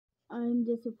I'm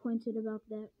disappointed about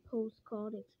that post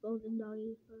called Exposing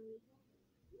Doggy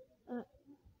Furry.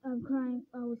 I'm crying.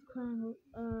 I was crying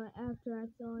after I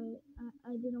saw it.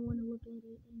 I didn't want to look at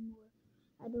it anymore.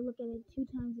 I had to look at it 2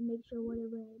 times to make sure what it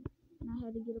read, and I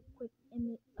had to get a quick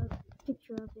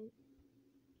picture of it.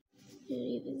 It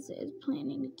even says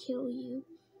planning to kill you.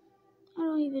 I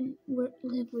don't even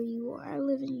live where you are. I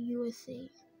live in the USA.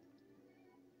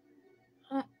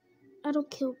 I don't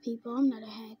kill people. I'm not a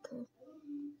hacker.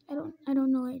 I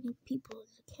don't know any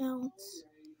people's accounts,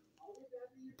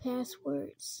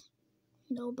 passwords,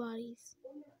 nobody's.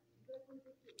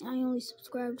 I only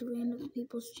subscribe to random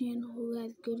people's channel who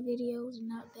has good videos and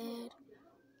not bad.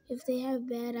 If they have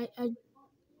bad,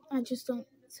 I just don't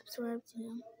subscribe to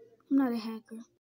them. I'm not a hacker.